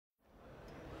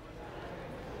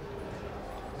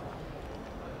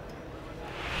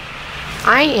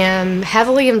I am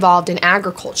heavily involved in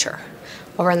agriculture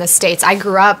over in the States. I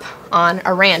grew up on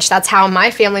a ranch. That's how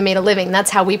my family made a living.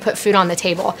 That's how we put food on the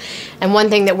table. And one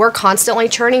thing that we're constantly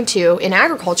turning to in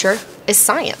agriculture is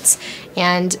science.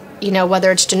 And,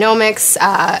 whether it's genomics,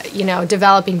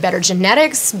 developing better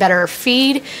genetics, better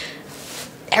feed,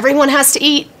 everyone has to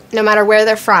eat no matter where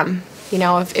they're from.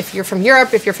 If you're from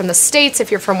Europe, if you're from the States,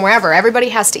 if you're from wherever, everybody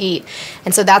has to eat.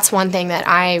 And so that's one thing that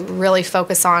I really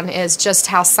focus on, is just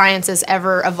how science is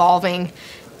ever evolving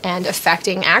and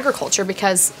affecting agriculture,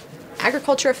 because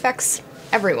agriculture affects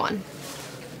everyone.